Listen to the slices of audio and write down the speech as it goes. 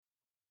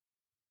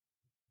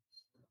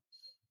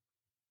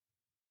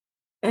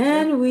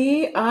And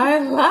we are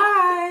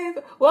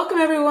live. Welcome,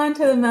 everyone,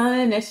 to the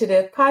Melanin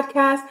Initiative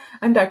podcast.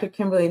 I'm Dr.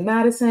 Kimberly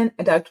Madison,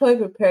 a doctorally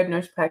prepared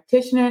nurse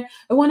practitioner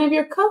and one of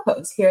your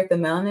co-hosts here at the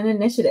Melanin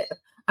Initiative.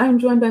 I'm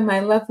joined by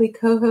my lovely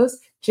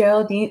co-hosts,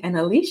 Geraldine and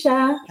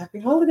Alicia. Happy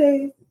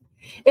holidays.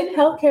 In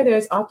healthcare, there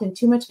is often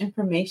too much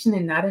information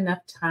and not enough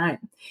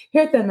time.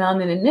 Here at the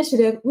Melanin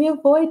Initiative, we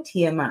avoid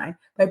TMI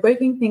by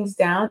breaking things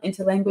down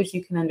into language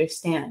you can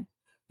understand.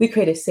 We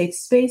create a safe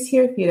space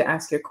here for you to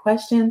ask your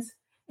questions,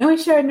 and we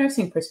share a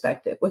nursing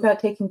perspective without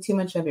taking too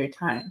much of your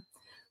time.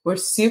 We're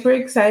super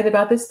excited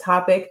about this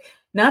topic,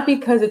 not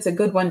because it's a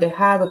good one to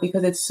have, but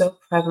because it's so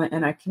prevalent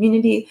in our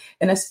community,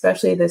 and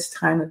especially this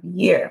time of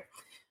year.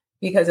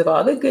 Because of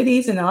all the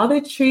goodies and all the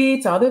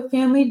treats, all the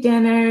family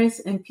dinners,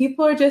 and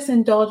people are just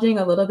indulging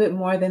a little bit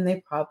more than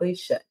they probably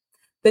should.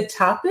 The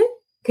topic,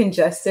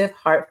 congestive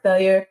heart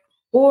failure,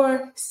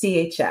 or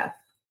CHF.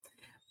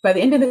 By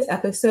the end of this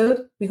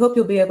episode, we hope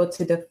you'll be able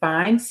to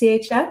define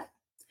CHF,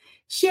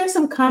 share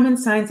some common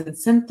signs and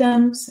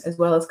symptoms, as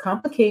well as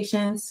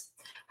complications,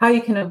 how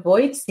you can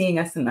avoid seeing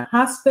us in the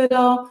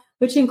hospital,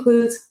 which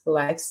includes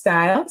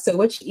lifestyle, so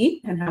what you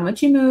eat and how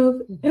much you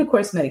move, and of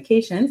course,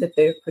 medications if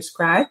they're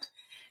prescribed,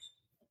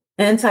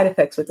 and side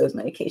effects with those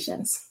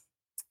medications.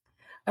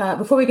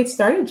 Before we get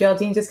started,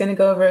 Geraldine's just going to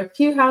go over a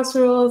few house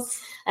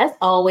rules. As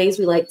always,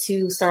 we like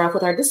to start off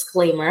with our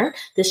disclaimer.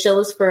 This show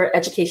is for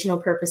educational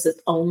purposes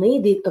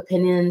only. The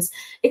opinions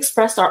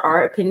expressed are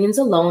our opinions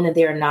alone, and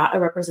they are not a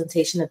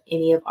representation of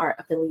any of our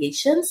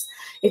affiliations.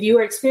 If you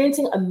are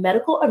experiencing a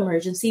medical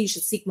emergency, you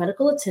should seek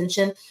medical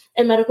attention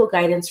and medical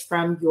guidance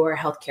from your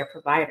healthcare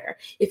provider.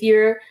 If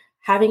you're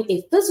having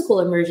a physical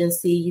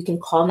emergency, you can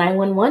call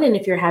 911. And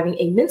if you're having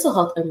a mental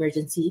health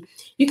emergency,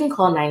 you can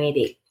call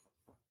 988.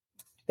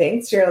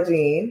 Thanks,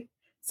 Geraldine.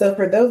 So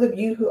for those of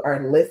you who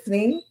are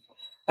listening,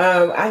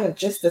 I have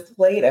just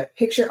displayed a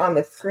picture on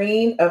the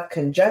screen of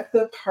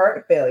congestive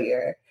heart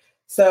failure.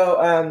 So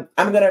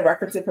I'm going to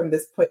reference it from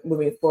this point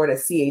moving forward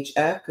as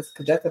CHF because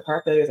congestive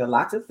heart failure is a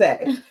lot to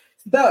say.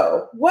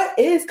 So what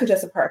is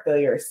congestive heart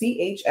failure, or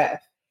CHF?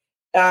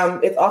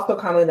 It's also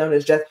commonly known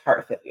as just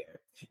heart failure,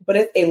 but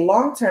it's a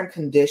long-term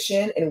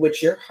condition in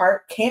which your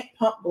heart can't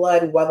pump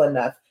blood well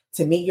enough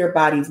to meet your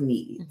body's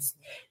needs.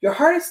 Your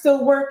heart is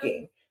still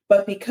working,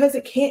 but because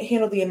it can't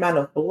handle the amount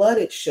of blood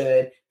it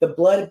should, the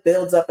blood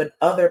builds up in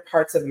other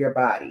parts of your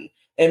body.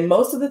 And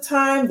most of the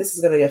time, this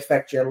is going to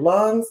affect your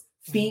lungs,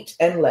 feet,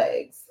 and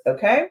legs,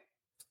 okay?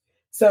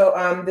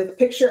 So this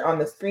picture on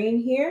the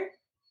screen here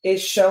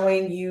is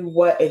showing you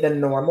what the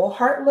normal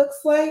heart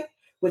looks like,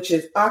 which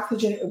is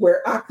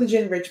where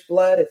oxygen-rich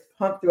blood is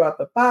pumped throughout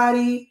the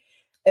body.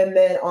 And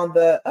then on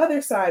the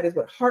other side is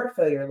what heart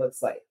failure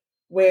looks like,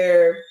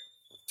 where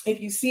if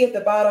you see at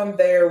the bottom,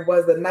 there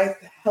was a nice,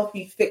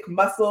 healthy, thick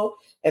muscle,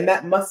 and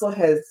that muscle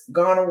has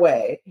gone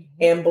away.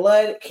 And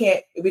blood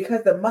can't,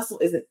 because the muscle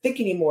isn't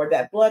thick anymore,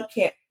 that blood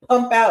can't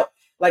pump out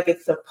like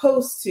it's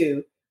supposed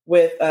to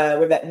with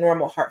where that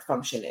normal heart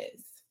function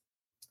is.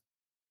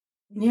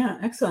 Yeah,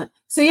 excellent.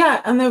 So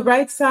yeah, on the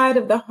right side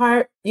of the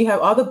heart, you have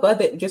all the blood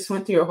that just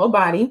went through your whole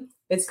body.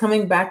 It's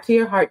coming back to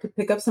your heart to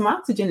pick up some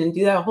oxygen and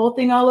do that whole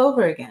thing all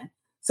over again.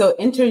 So it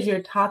enters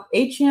your top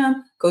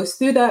atrium, goes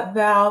through that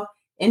valve,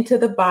 into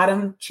the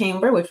bottom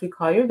chamber, which we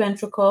call your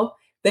ventricle,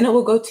 then it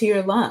will go to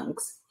your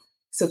lungs.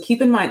 So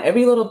keep in mind,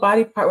 every little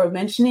body part we're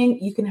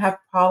mentioning, you can have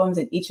problems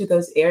in each of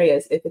those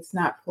areas if it's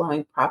not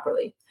flowing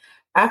properly.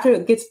 After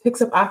it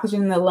picks up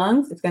oxygen in the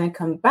lungs, it's going to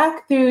come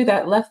back through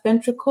that left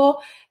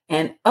ventricle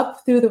and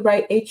up through the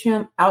right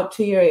atrium, out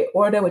to your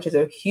aorta, which is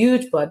a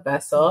huge blood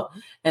vessel,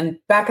 and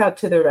back out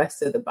to the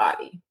rest of the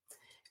body.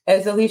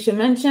 As Alicia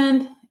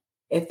mentioned,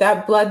 if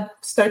that blood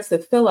starts to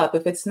fill up,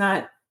 if it's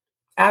not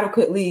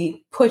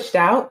adequately pushed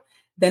out,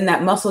 then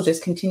that muscle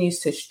just continues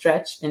to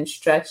stretch and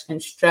stretch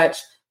and stretch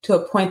to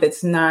a point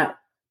that's not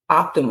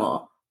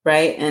optimal,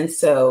 right? And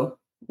so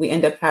we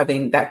end up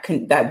having that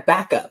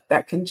backup,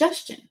 that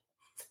congestion.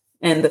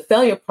 And the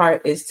failure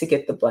part is to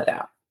get the blood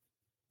out.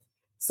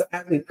 So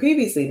as we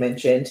previously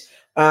mentioned,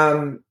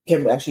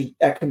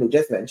 Kimberly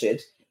just mentioned,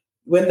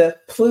 when the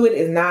fluid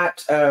is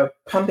not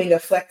pumping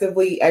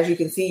effectively, as you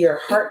can see, your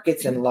heart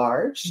gets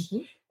enlarged.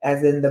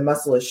 As in the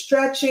muscle is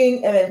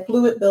stretching, and then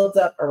fluid builds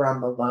up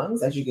around the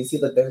lungs. As you can see,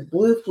 look, there's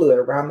blue fluid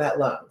around that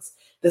lungs.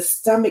 The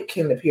stomach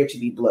can appear to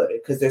be bloated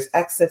because there's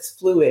excess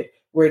fluid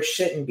where it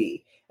shouldn't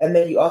be. And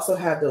then you also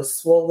have those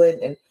swollen,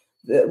 and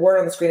the word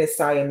on the screen is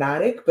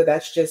cyanotic, but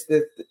that's just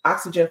the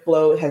oxygen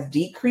flow has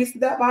decreased in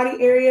that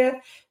body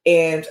area.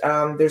 And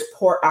there's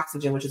poor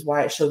oxygen, which is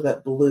why it shows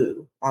up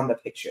blue on the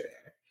picture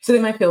there. So they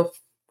might feel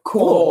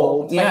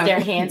cold. Like their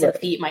hands and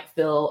feet might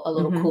feel a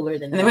little cooler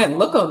than and they might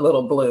look a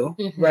little blue.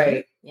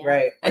 Right.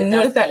 And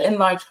notice that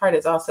enlarged heart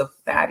is also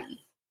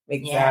fatty.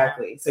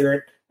 Exactly. So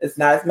it's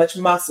not as much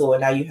muscle,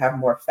 and now you have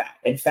more fat.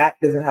 And fat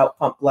doesn't help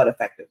pump blood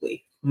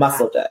effectively.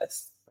 Muscle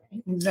does.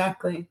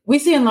 Exactly. We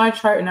see enlarged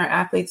heart in our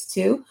athletes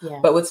too,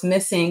 but what's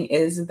missing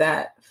is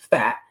that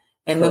fat.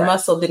 And the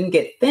muscle didn't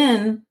get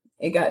thin,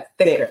 it got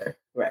thicker.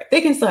 Right. They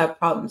can still have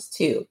problems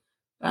too,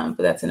 but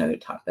that's another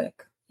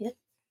topic. Yep.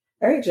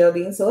 All right,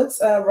 Geraldine. So let's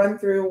run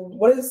through,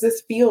 what does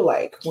this feel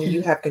like when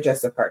you have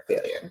congestive heart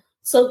failure?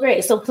 So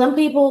great. So some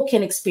people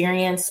can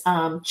experience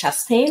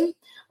chest pain.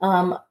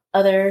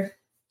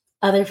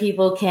 Other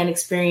people can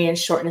experience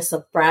shortness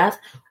of breath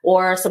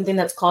or something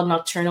that's called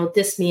nocturnal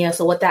dyspnea.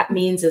 So what that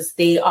means is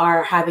they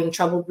are having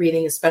trouble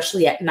breathing,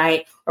 especially at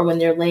night, or when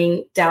they're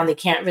laying down, they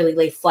can't really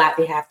lay flat.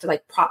 They have to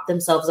like prop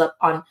themselves up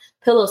on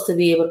pillows to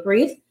be able to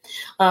breathe.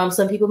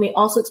 Some people may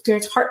also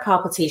experience heart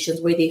palpitations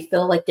where they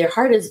feel like their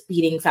heart is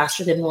beating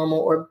faster than normal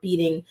or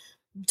beating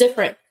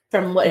different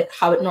from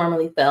how it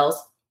normally feels.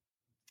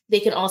 They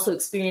can also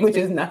experience... Which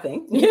is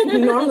nothing.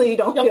 Normally you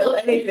don't feel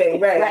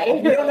anything, right?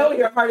 You don't know when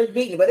your heart is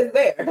beating, but it's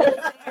there.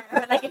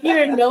 Like if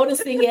you're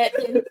noticing it,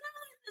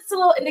 it's a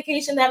little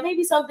indication that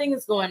maybe something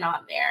is going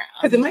on there.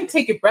 Because it might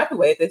take your breath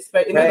away at this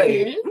point.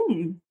 Right.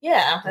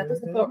 Yeah, that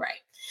doesn't feel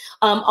right.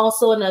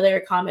 Also,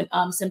 another common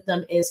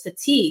symptom is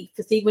fatigue.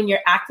 Fatigue when you're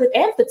active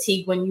and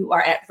fatigue when you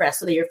are at rest,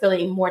 so that you're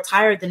feeling more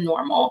tired than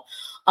normal.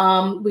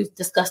 We've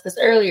discussed this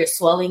earlier,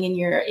 swelling in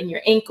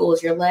your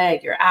ankles, your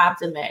leg, your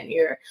abdomen,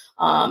 your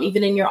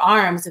even in your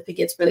arms. If it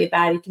gets really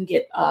bad,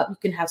 you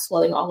can have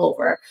swelling all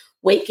over.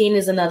 Weight gain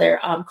is another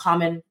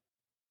common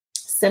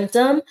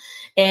symptom,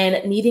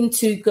 and needing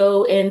to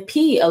go and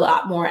pee a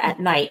lot more at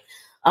night,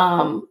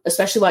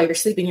 especially while you're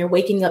sleeping. You're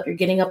waking up, you're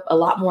getting up a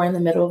lot more in the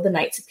middle of the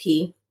night to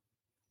pee.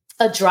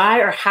 A dry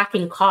or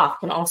hacking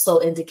cough can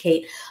also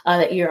indicate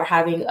that you're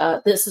having,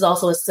 this is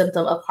also a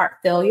symptom of heart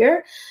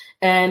failure,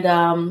 and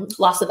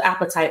loss of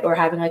appetite or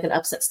having like an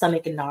upset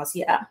stomach and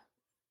nausea.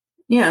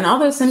 Yeah, and all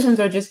those symptoms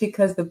are just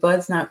because the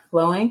blood's not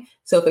flowing.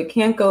 So if it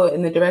can't go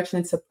in the direction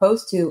it's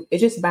supposed to, it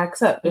just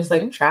backs up, just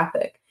like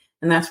traffic.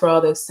 And that's where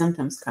all those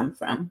symptoms come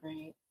from.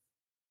 Right.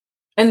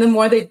 And the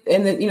more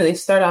they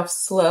start off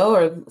slow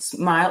or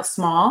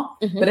small,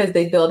 but as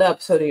they build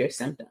up, so do your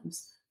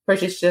symptoms.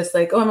 First, it's just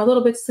like, oh, I'm a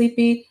little bit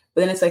sleepy,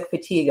 but then it's like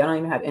fatigue. I don't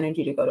even have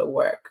energy to go to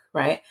work,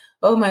 right?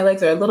 Oh, my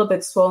legs are a little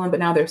bit swollen, but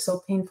now they're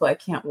so painful, I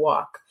can't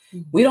walk.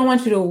 We don't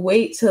want you to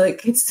wait till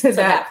it gets to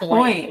that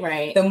point.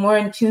 Right. The more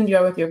in tune you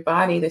are with your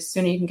body, the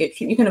sooner you can get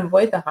treated. You can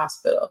avoid the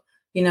hospital,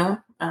 I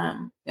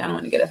don't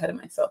want to get ahead of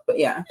myself, but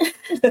yeah.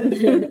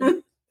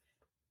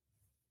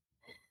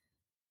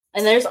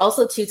 And there's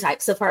also two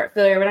types of heart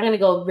failure. We're not going to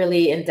go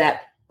really in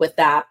depth with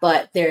that,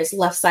 but there's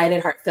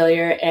left-sided heart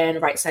failure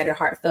and right-sided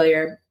heart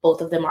failure.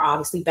 Both of them are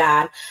obviously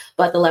bad,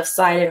 but the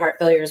left-sided heart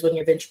failure is when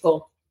your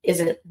ventricle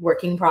isn't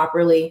working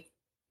properly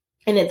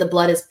and the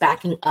blood is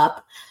backing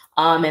up.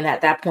 And at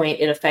that point,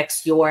 it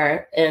affects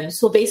and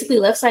so basically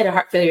left-sided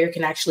heart failure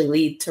can actually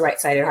lead to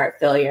right-sided heart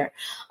failure.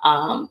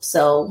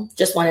 So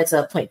just wanted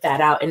to point that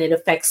out, and it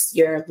affects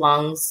your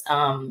lungs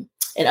and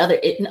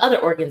other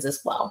organs as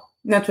well.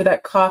 And that's where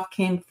that cough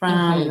came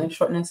from, the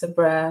shortness of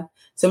breath.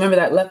 So remember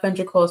that left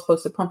ventricle is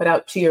supposed to pump it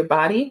out to your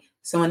body.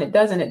 So when it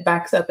doesn't, it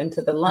backs up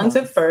into the lungs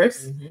at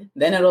first,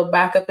 then it'll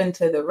back up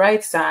into the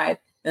right side,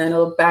 and then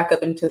it'll back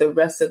up into the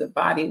rest of the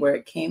body where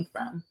it came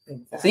from.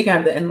 Exactly. So you can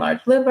have the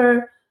enlarged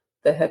liver,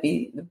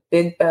 the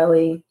big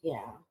belly. Yeah.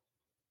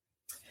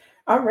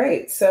 All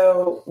right.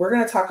 So we're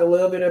going to talk a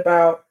little bit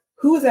about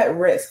who is at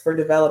risk for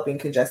developing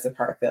congestive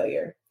heart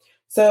failure.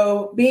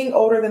 So being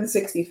older than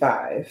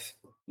 65,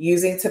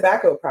 using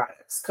tobacco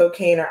products,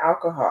 cocaine or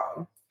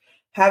alcohol,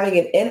 having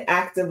an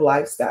inactive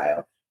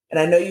lifestyle. And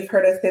I know you've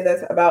heard us say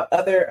this about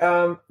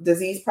other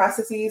disease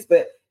processes,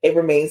 but it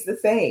remains the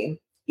same.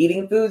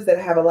 Eating foods that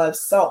have a lot of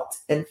salt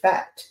and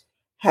fat,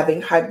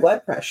 having high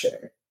blood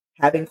pressure,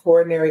 having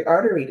coronary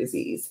artery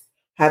disease,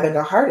 having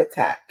a heart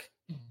attack,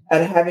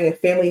 and having a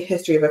family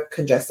history of a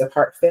congestive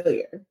heart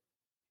failure.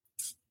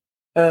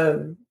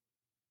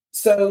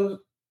 So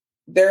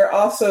there are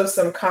also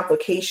some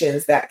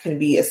complications that can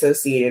be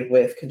associated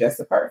with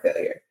congestive heart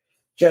failure.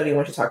 Jody,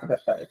 why don't you talk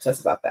to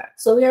us about that?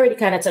 So we already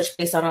kind of touched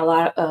base on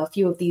a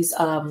few of these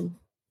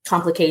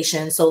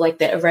complications. So like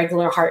the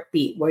irregular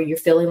heartbeat, where you're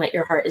feeling like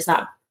your heart is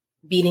not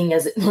beating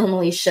as it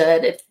normally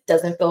should. It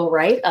doesn't feel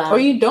right. Or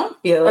you don't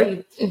feel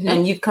it.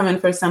 And you've come in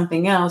for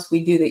something else.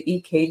 We do the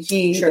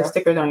EKG, the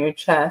stickers on your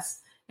chest,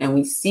 and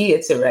we see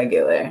it's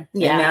irregular.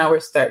 Yeah.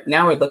 And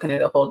now we're looking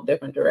at a whole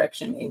different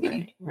direction,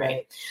 maybe.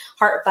 Right.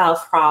 Heart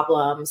valve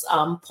problems,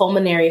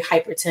 pulmonary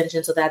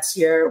hypertension. So that's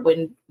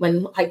when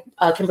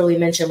Kimberly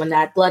mentioned, when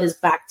that blood is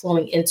back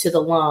flowing into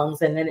the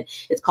lungs, and then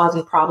it's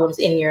causing problems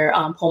in your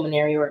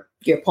pulmonary or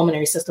your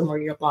pulmonary system or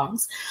your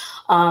lungs.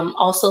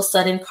 Also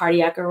sudden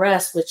cardiac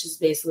arrest, which is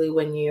basically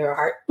when your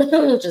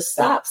heart just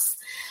stops.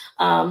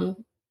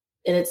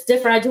 And it's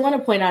different. I do want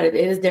to point out it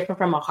is different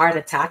from a heart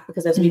attack,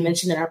 because as we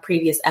mentioned in our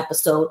previous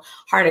episode,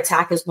 heart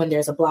attack is when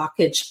there's a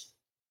blockage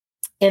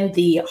in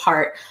the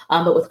heart.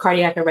 But with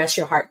cardiac arrest,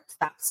 your heart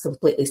stops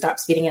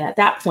beating. And at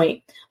that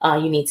point,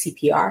 you need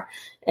CPR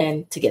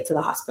and to get to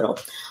the hospital.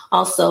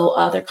 Also,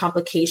 other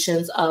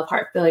complications of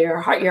heart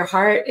failure. Your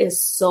heart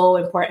is so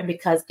important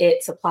because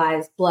it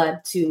supplies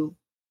blood to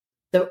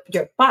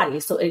your body.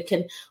 So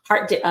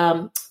heart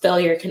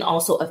failure can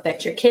also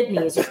affect your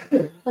kidneys.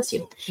 Bless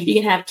you. You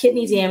can have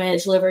kidney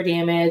damage, liver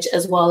damage,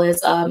 as well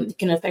as it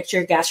can affect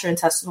your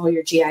gastrointestinal,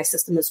 your GI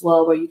system as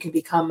well, where you can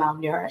become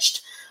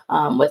malnourished.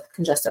 with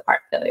congestive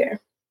heart failure.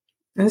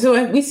 And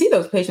so we see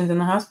those patients in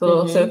the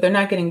hospital. Mm-hmm. So if they're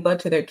not getting blood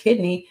to their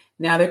kidney,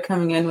 now they're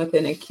coming in with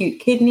an acute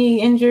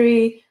kidney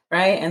injury,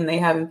 right? And they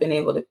haven't been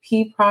able to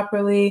pee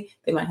properly.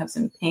 They might have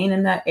some pain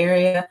in that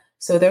area.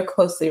 So they're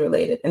closely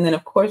related. And then,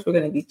 of course, we're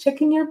going to be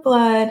checking your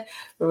blood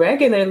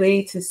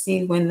regularly to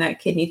see when that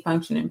kidney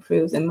function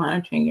improves and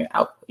monitoring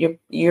your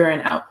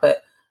urine output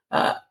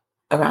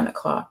around the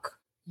clock.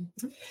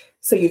 Mm-hmm.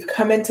 So you've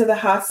come into the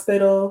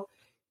hospital.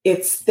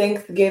 It's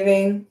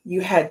Thanksgiving.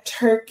 You had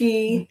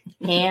turkey.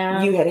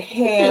 Ham. You had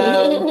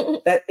ham.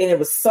 And it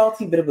was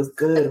salty, but it was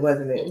good,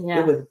 wasn't it? Yeah.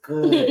 It was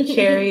good.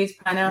 Cherries,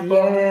 pineapple.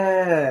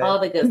 Yeah. All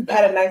the good stuff.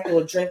 Had a nice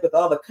little drink with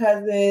all the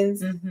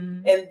cousins.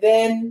 Mm-hmm. And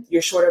then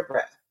you're short of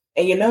breath.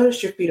 And you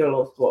notice your feet are a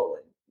little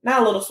swollen.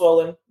 Not a little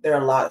swollen.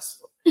 They're a lot of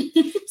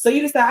swollen. So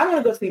you decide, I'm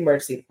going to go to the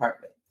emergency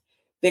department.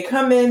 They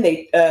come in.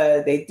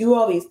 They do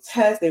all these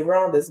tests. They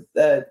run all this,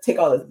 take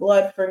all this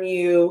blood from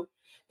you.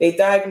 They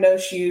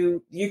diagnose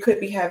you. You could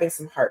be having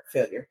some heart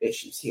failure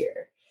issues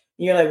here.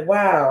 And you're like,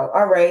 wow,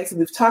 all right. So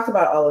we've talked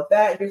about all of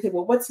that. And you're thinking,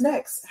 well, what's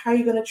next? How are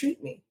you going to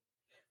treat me?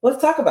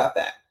 Let's talk about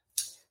that.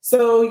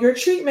 So your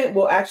treatment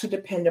will actually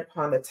depend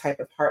upon the type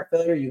of heart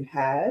failure you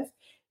have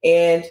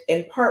and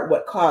in part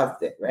what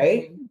caused it,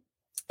 right? Mm-hmm.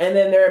 And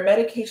then there are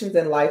medications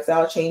and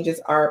lifestyle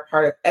changes are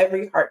part of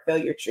every heart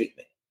failure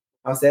treatment.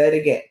 I'll say it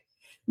again.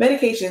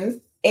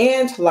 Medications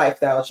and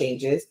lifestyle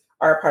changes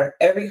are a part of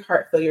every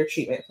heart failure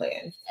treatment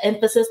plan.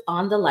 Emphasis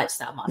on the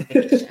lifestyle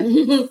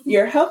modification.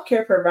 Your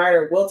healthcare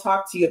provider will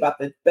talk to you about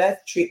the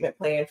best treatment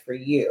plan for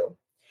you.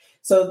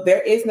 So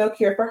there is no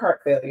cure for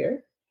heart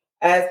failure.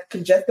 As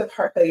congestive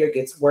heart failure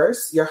gets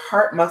worse, your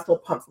heart muscle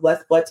pumps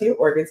less blood to your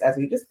organs, as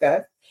we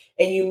discussed,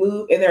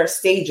 and there are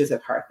stages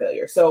of heart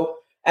failure. So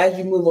as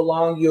you move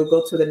along, you'll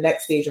go to the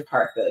next stage of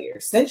heart failure.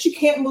 Since you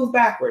can't move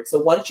backwards, so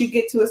once you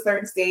get to a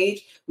certain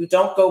stage, we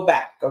don't go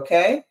back,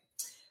 okay?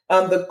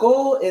 The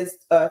goal is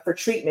for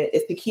treatment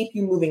is to keep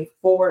you moving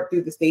forward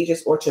through the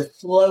stages or to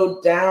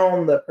slow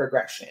down the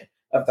progression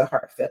of the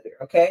heart failure,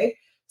 okay?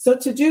 So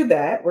to do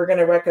that, we're going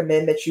to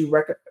recommend that you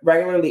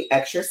regularly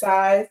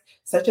exercise,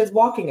 such as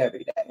walking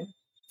every day.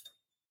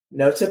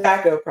 No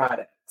tobacco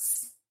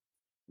products.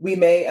 We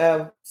may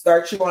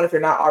start you on, if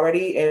you're not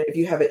already, and if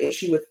you have an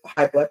issue with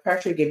high blood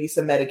pressure, give you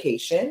some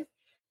medication.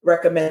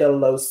 Recommend a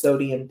low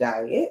sodium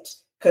diet,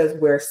 because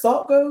where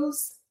salt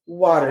goes,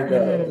 water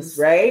goes,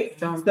 right?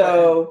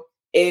 So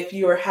if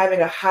you are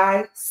having a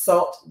high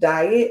salt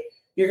diet,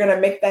 you're going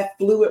to make that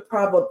fluid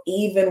problem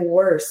even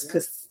worse,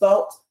 because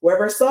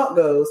wherever salt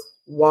goes,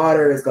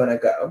 water is going to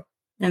go.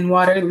 And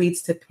water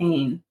leads to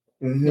pain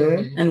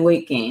and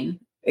weight gain.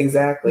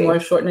 Exactly.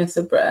 More shortness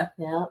of breath.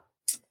 Yeah.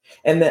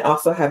 And then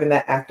also having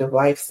that active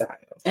lifestyle.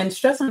 And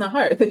stress on the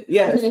heart.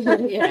 Yes.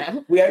 Yeah.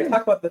 We already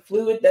talked about the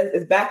fluid that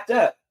is backed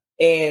up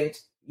and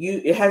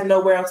it has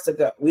nowhere else to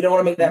go. We don't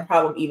want to make that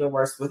problem even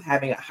worse with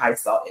having a high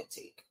salt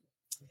intake.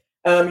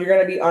 You're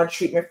going to be on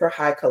treatment for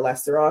high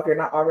cholesterol if you're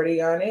not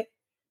already on it.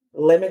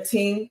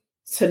 Limiting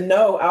to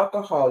no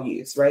alcohol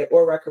use, right?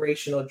 Or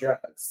recreational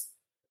drugs.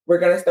 We're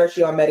going to start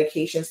you on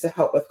medications to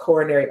help with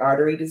coronary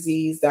artery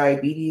disease,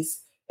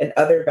 diabetes, and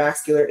other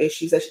vascular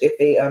issues if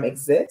they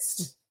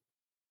exist.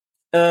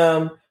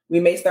 We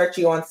may start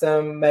you on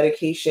some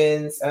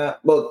medications,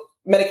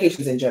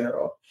 medications in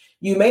general.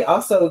 You may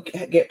also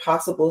get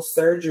possible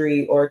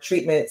surgery or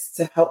treatments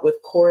to help with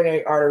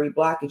coronary artery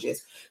blockages.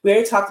 We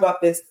already talked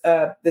about this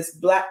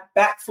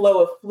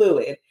backflow of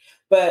fluid,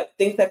 but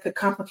things that could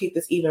complicate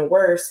this even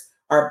worse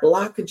are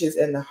blockages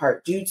in the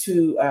heart due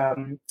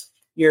to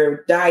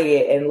your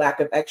diet and lack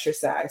of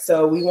exercise.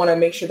 So we want to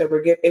make sure that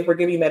if we're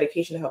giving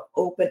medication to help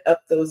open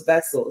up those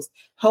vessels,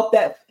 help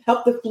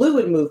the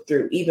fluid move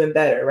through even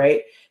better,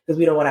 right? Because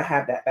we don't want to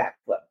have that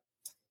backflow.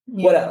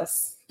 Yeah. What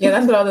else? Yeah,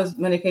 that's what all those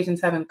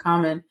medications have in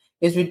common,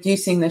 is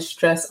reducing the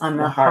stress on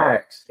the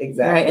heart.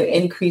 Exactly. Right?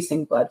 And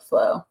increasing blood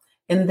flow.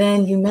 And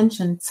then you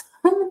mentioned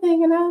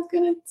something, and I was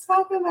going to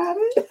talk about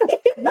it.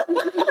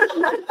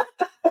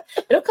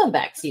 It'll come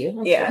back to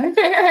you.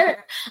 Yeah.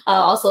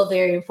 Also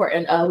very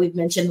important. We've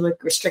mentioned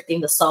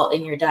restricting the salt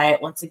in your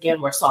diet. Once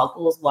again, where salt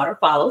goes, water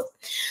follows.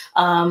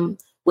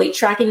 Weight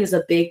tracking is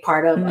a big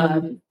part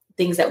of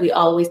things that we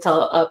always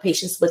tell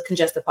patients with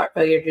congestive heart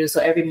failure to do.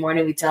 So every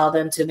morning we tell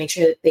them to make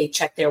sure that they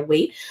check their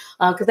weight,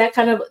 because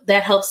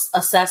that helps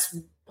assess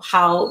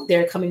how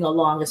they're coming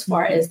along as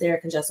far as their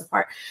congestive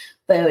heart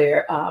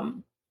failure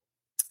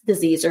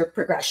disease or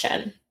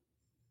progression.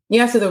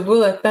 Yeah, so the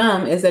rule of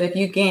thumb is that if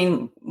you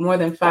gain more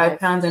than 5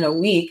 pounds in a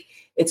week,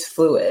 it's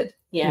fluid.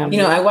 Yeah. You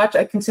know,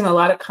 I consume a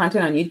lot of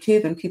content on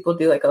YouTube, and people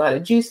do like a lot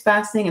of juice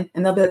fasting,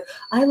 and they'll be like,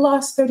 I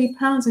lost 30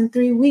 pounds in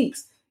 3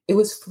 weeks. It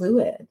was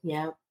fluid.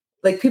 Yeah.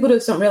 Like, people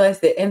just don't realize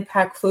the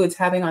impact fluid's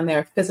having on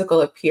their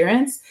physical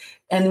appearance.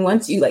 And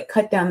once you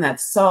cut down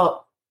that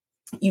salt,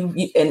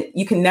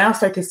 you can now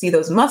start to see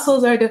those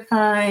muscles are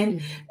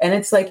defined. And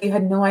it's like you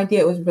had no idea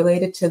it was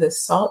related to the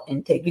salt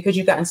intake, because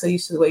you've gotten so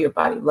used to the way your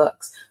body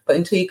looks. But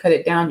until you cut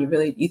it down,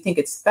 you think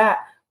it's fat,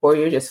 or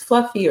you're just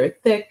fluffy or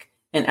thick.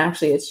 And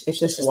actually, it's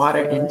just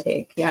water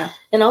intake. Yeah.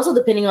 And also,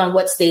 depending on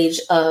what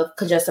stage of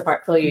congestive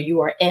heart failure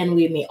you are in,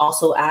 we may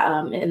also,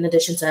 in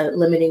addition to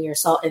limiting your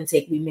salt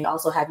intake, we may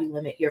also have you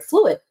limit your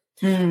fluid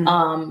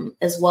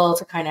as well,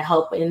 to kind of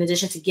help, in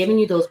addition to giving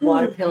you those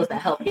water pills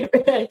that help you.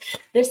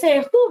 They're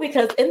saying,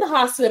 because in the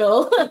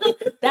hospital,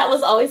 that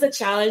was always a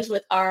challenge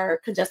with our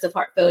congestive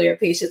heart failure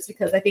patients,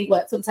 because I think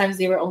sometimes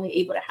they were only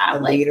able to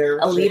have a liter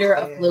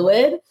of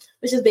fluid,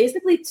 which is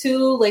basically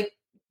 2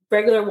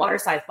 regular water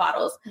size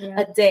bottles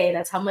a day.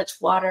 That's how much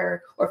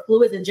water or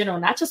fluids in general,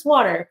 not just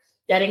water,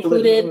 that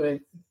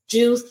included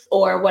juice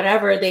or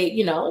whatever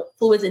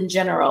fluids in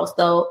general.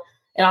 So,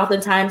 and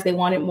oftentimes they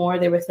wanted more,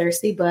 they were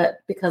thirsty,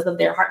 but because of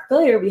their heart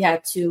failure, we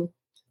had to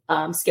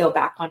scale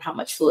back on how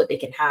much fluid they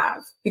can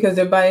have. Because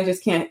their body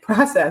just can't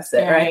process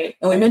it, right?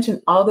 And we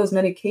mentioned all those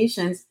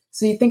medications.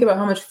 So you think about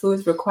how much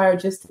fluid is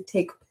required just to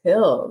take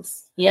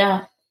pills.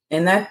 Yeah.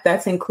 And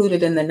that's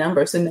included in the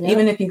number. So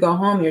even if you go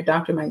home, your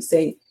doctor might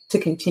say to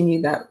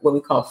continue that, what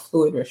we call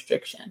fluid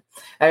restriction.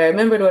 I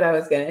remembered what I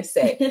was going to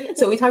say.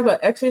 So we talked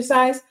about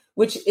exercise,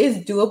 which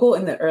is doable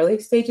in the early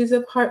stages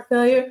of heart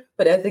failure,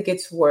 but as it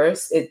gets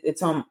worse,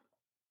 it's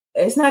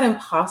not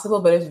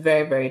impossible, but it's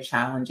very, very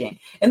challenging.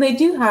 And they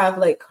do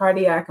have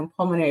cardiac and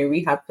pulmonary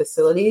rehab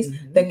facilities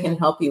that can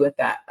help you with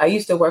that. I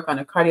used to work on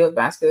a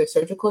cardiovascular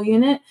surgical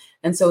unit.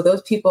 And so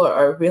those people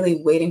are really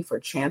waiting for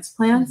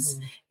transplants,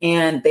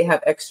 and they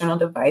have external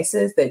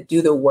devices that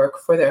do the work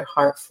for their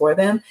heart for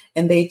them.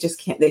 And they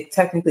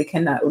technically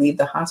cannot leave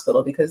the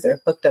hospital because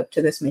they're hooked up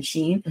to this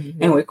machine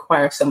and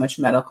require so much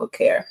medical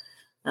care.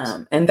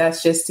 And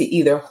that's just to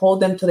either hold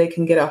them till they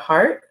can get a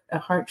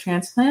heart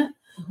transplant.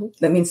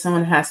 That means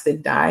someone has to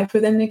die for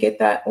them to get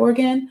that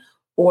organ,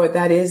 or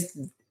that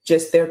is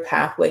just their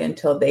pathway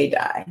until they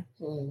die.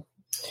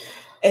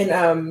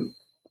 And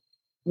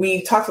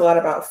we talked a lot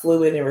about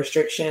fluid and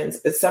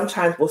restrictions, but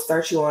sometimes we'll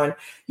start you on,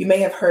 you may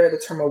have heard of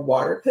the term a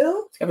water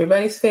pill.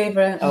 Everybody's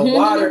favorite. A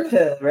water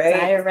pill, right?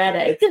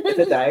 Diuretic. It's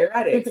a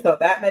diuretic. So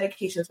that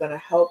medication is going to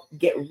help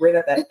get rid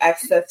of that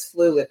excess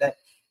fluid that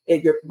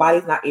your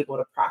body's not able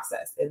to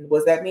process. And what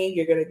does that mean?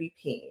 You're going to be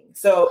peeing.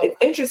 So it's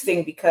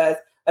interesting because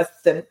a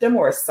symptom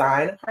or a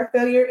sign of heart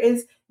failure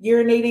is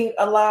urinating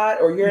a lot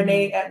or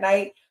urinating at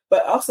night,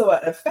 but also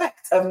an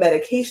effect of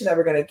medication that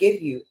we're going to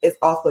give you is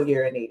also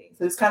urinating.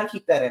 So just kind of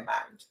keep that in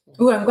mind.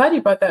 Oh, I'm glad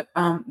you brought that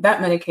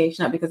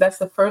medication up, because that's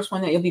the first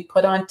one that you'll be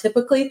put on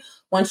typically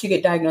once you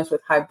get diagnosed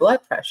with high blood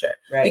pressure.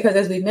 Right. Because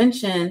as we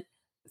mentioned,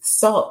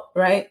 salt,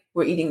 right?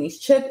 We're eating these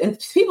chips, and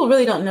people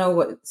really don't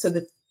know so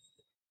the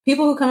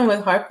people who come in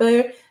with heart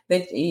failure,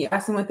 you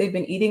ask them what they've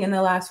been eating in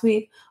the last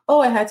week. Oh,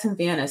 I had some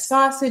Vienna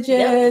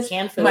sausages.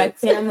 My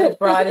family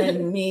brought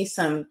in me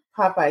some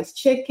Popeye's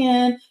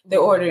chicken. They're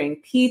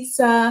ordering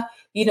pizza.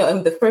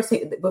 And the first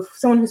thing,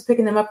 someone who's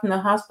picking them up from the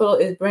hospital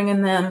is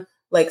bringing them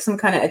some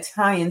kind of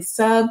Italian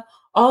sub.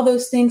 All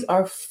those things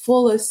are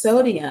full of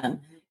sodium.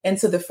 And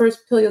so the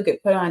first pill you'll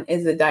get put on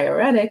is a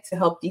diuretic to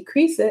help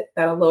decrease it.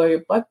 That'll lower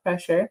your blood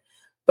pressure.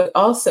 But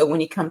also,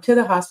 when you come to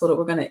the hospital,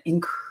 we're going to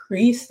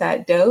increase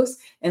that dose,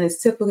 and it's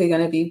typically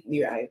going to be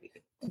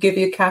give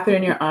you a catheter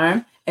in your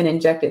arm and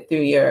inject it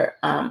through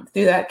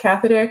that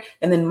catheter,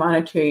 and then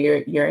monitor your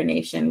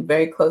urination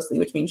very closely,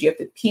 which means you have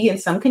to pee in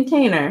some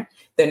container.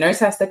 The nurse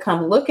has to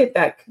come look at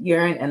that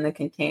urine and the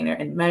container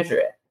and measure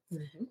it.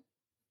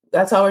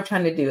 That's all we're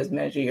trying to do is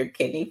measure your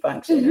kidney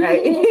function,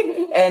 right?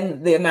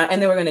 And the amount,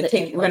 and then we're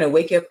going to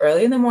wake you up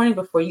early in the morning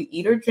before you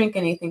eat or drink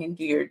anything and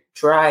do your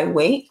dry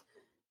weight,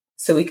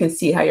 so we can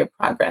see how you're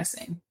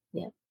progressing.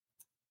 Yeah.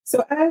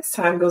 So as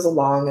time goes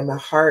along and the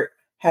heart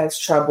has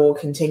trouble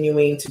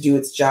continuing to do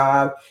its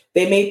job,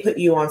 they may put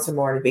you on some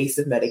more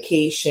invasive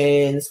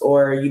medications,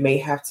 or you may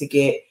have to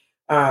get,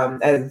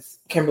 as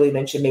Kimberly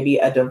mentioned, maybe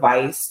a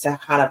device to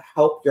kind of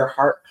help your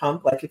heart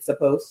pump like it's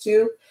supposed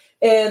to.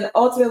 And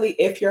ultimately,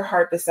 if your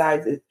heart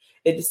decides that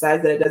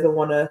it doesn't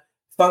want to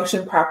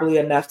function properly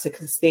enough to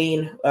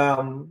sustain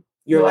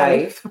your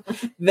life,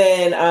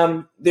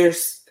 then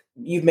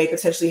you may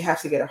potentially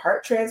have to get a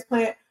heart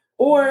transplant,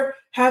 or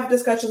have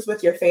discussions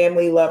with your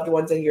family, loved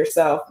ones, and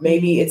yourself.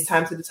 Maybe it's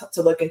time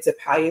to look into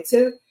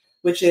palliative,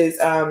 which is,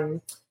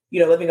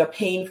 living a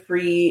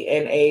pain-free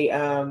and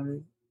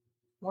a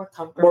more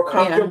comfortable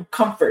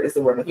comfort is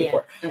the word I'm looking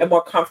for. A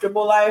more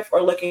comfortable life,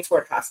 or looking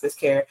toward hospice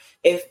care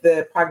if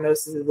the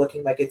prognosis is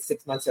looking like it's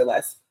 6 months or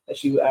less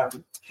that you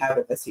have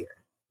it this year.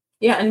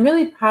 Yeah, and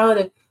really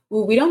palliative.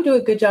 We don't do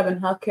a good job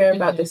in healthcare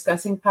about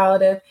discussing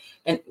palliative.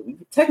 And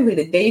technically,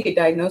 the day you get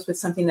diagnosed with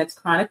something that's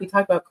chronic, we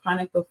talked about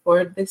chronic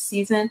before this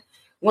season.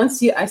 Let's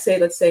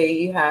say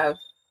you have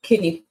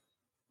kidney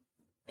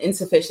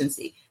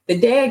insufficiency. The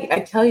day I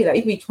tell you that,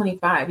 you could be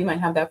 25, you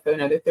might have that for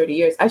another 30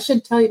 years. I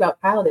should tell you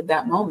about palliative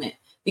that moment,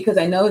 because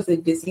I know as the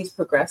disease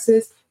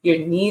progresses, your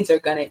needs are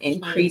going to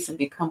increase and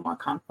become more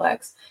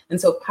complex.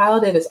 And so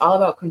palliative is all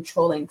about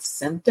controlling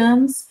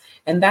symptoms,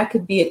 and that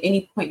could be at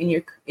any point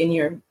in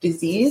your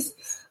disease.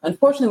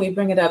 Unfortunately, we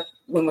bring it up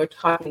when we're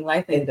talking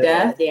life and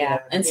death.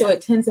 So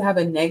it tends to have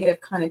a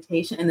negative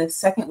connotation. And the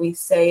second we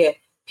say it,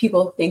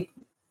 people think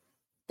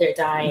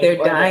they're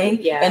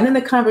dying. And then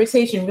the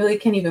conversation really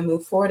can't even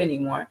move forward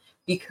anymore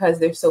because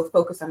they're so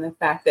focused on the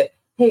fact that,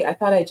 hey, I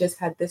thought I just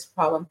had this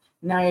problem.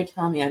 Now you're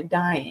telling me I'm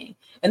dying.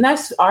 And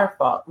that's our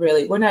fault,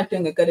 really. We're not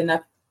doing a good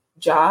enough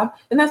job.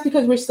 And that's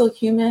because we're still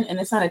human and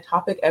it's not a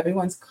topic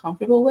everyone's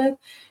comfortable with.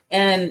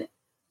 And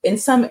in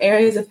some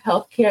areas of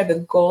healthcare, the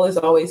goal is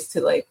always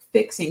to like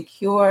fix and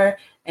cure.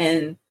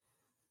 And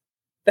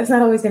that's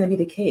not always going to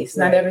be the case.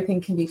 Right. Not everything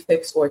can be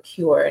fixed or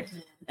cured.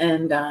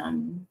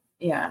 And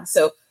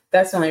so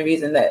that's the only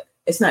reason that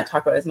it's not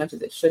talked about as much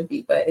as it should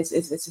be. But it's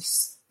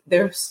just,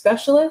 they're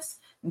specialists.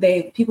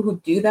 People who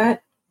do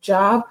that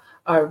job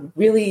are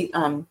really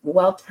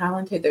well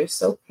talented. They're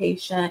so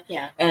patient.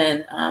 Yeah.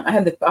 And I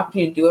had the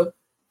opportunity to do a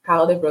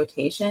palliative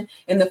rotation,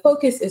 and the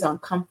focus is on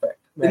comfort.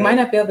 Right. We might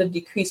not be able to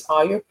decrease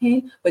all your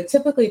pain, but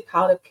typically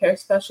palliative care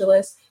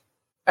specialists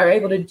are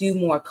able to do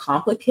more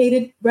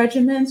complicated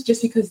regimens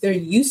just because they're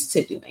used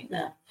to doing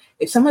that.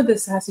 If some of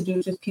this has to do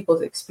with just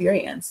people's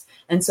experience,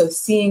 and so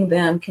seeing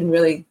them can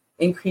really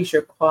increase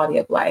your quality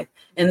of life.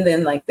 And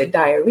then like the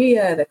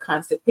diarrhea, the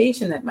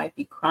constipation that might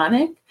be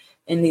chronic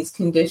in these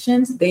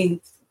conditions, they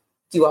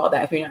do all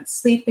that. If you're not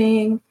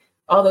sleeping,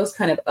 all those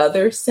kind of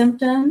other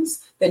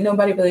symptoms that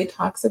nobody really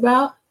talks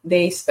about,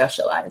 they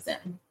specialize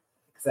in.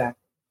 Exactly.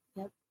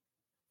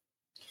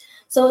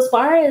 So as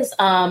far as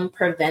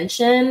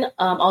prevention,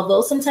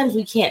 although sometimes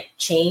we can't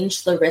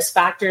change the risk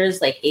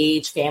factors like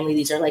age, family,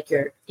 these are like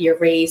your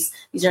race,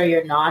 these are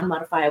your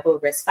non-modifiable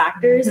risk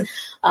factors.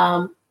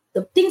 Mm-hmm.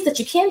 The things that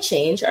you can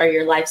change are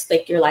your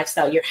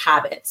lifestyle, your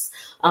habits,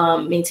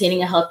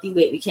 maintaining a healthy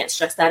weight. We can't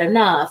stress that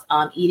enough.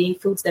 Eating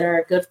foods that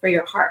are good for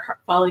your heart,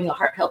 following a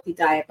heart healthy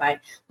diet by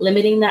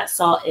limiting that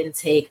salt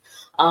intake,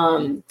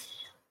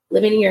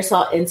 limiting your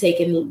salt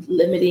intake and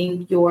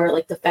limiting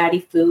your the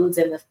fatty foods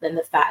and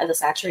the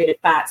saturated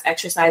fats,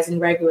 exercising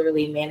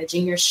regularly,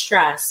 managing your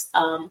stress,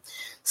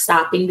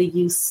 stopping the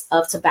use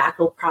of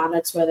tobacco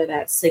products, whether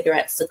that's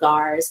cigarettes,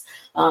 cigars,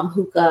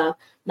 hookah,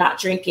 not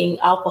drinking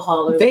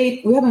alcohol or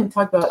vape. We haven't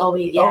talked about. Oh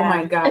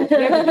my God,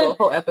 we have to do a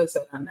whole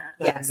episode on that.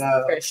 Yes,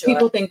 for sure.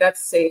 People think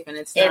that's safe, and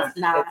it's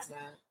not. It's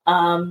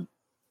not.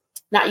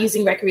 Not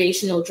using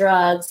recreational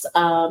drugs,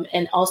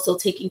 and also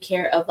taking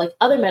care of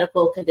other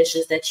medical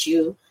conditions that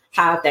you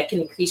have that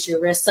can increase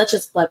your risk, such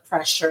as blood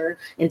pressure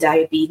and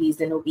diabetes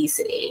and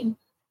obesity.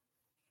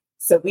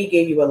 So we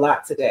gave you a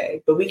lot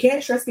today, but we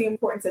can't stress the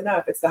importance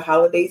enough. It's the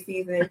holiday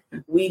season.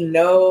 We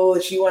know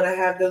that you want to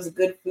have those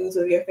good foods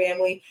with your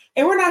family.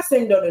 And we're not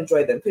saying don't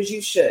enjoy them, because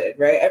you should,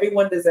 right?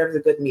 Everyone deserves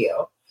a good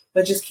meal.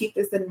 But just keep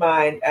this in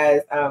mind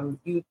as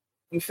you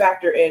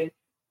factor in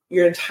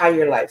your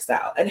entire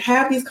lifestyle and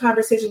have these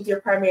conversations with your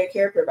primary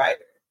care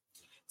provider.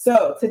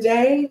 So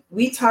today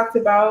we talked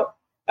about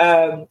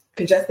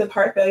congestive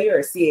heart failure,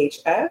 or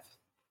CHF,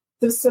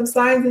 some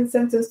signs and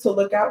symptoms to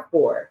look out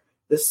for: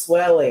 the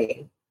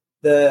swelling,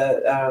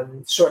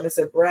 the shortness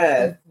of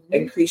breath,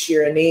 increased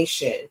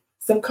urination,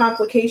 some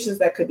complications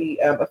that could be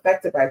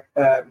affected by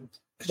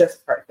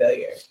congestive heart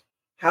failure,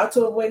 how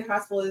to avoid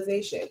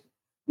hospitalization.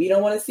 We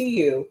don't want to see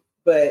you,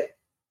 but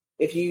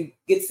if you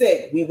get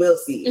sick, we will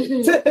see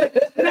you.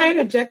 Can I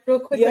interject real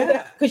quick?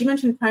 Yeah. Because you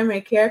mentioned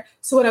primary care.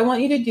 So what I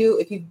want you to do,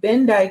 if you've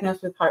been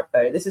diagnosed with heart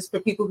failure, this is for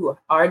people who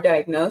are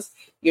diagnosed,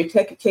 you're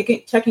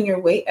checking your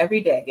weight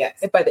every day. Yes.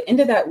 If by the end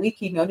of that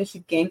week you notice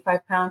you've gained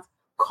 5 pounds,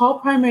 call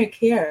primary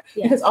care,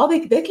 because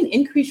they can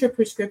increase your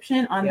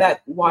prescription on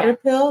that water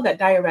pill, that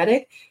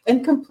diuretic,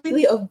 and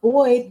completely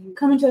avoid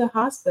coming to the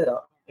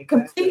hospital. Exactly.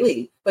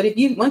 Completely. But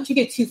once you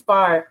get too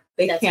far,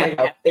 they can't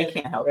help. They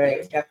can't help.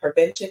 Right. Yeah,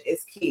 prevention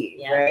is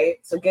key. Right.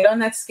 So get on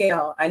that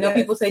scale. I know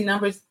people say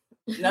numbers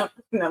don't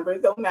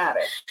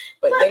matter,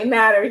 but they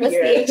matter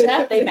here.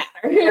 CHF, they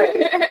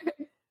matter.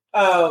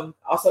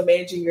 Also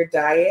managing your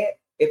diet.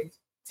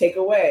 Take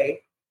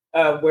away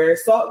where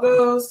salt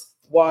goes,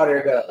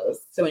 water goes.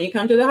 So when you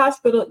come to the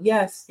hospital,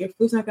 yes, your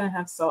food's not going to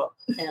have salt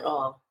at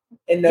all.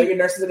 And know your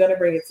nurses are going to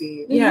bring it to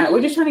you. Yeah,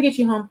 we're just trying to get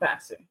you home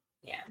faster.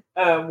 Yeah.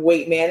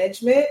 Weight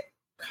management,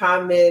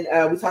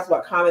 we talked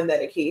about common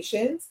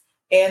medications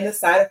and the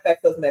side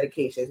effects of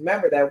medications.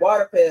 Remember, that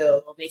water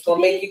pill is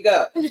going to make you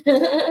go.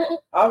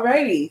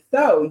 Alrighty.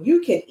 So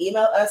you can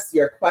email us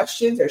your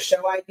questions or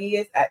show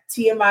ideas at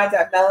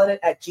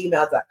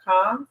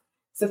tmi.melanin@gmail.com.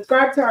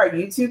 Subscribe to our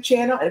YouTube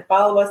channel and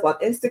follow us on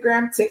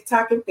Instagram,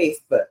 TikTok, and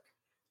Facebook.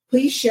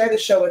 Please share the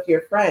show with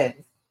your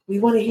friends. We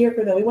want to hear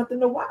from them. We want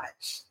them to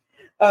watch.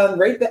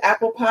 Rate the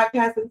Apple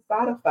Podcast and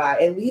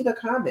Spotify and leave a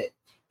comment.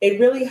 It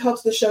really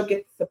helps the show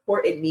get the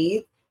support it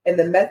needs and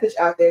the message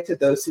out there to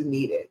those who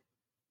need it.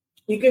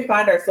 You can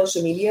find our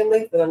social media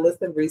links and a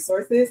list of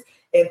resources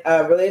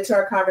related to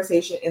our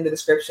conversation in the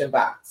description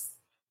box.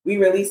 We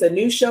release a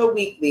new show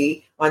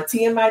weekly on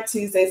TMI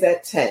Tuesdays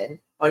at 10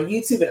 on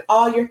YouTube and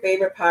all your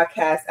favorite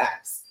podcast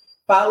apps.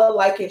 Follow,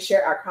 like, and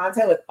share our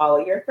content with all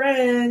of your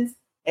friends.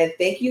 And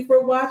thank you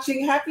for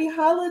watching. Happy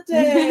holidays.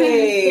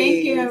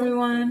 Thank you,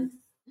 everyone.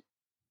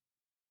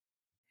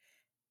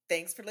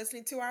 Thanks for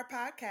listening to our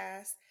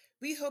podcast.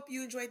 We hope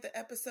you enjoyed the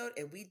episode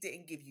and we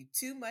didn't give you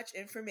too much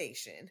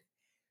information.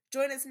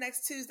 Join us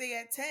next Tuesday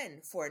at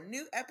 10 for a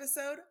new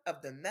episode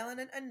of the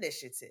Melanin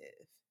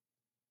Initiative.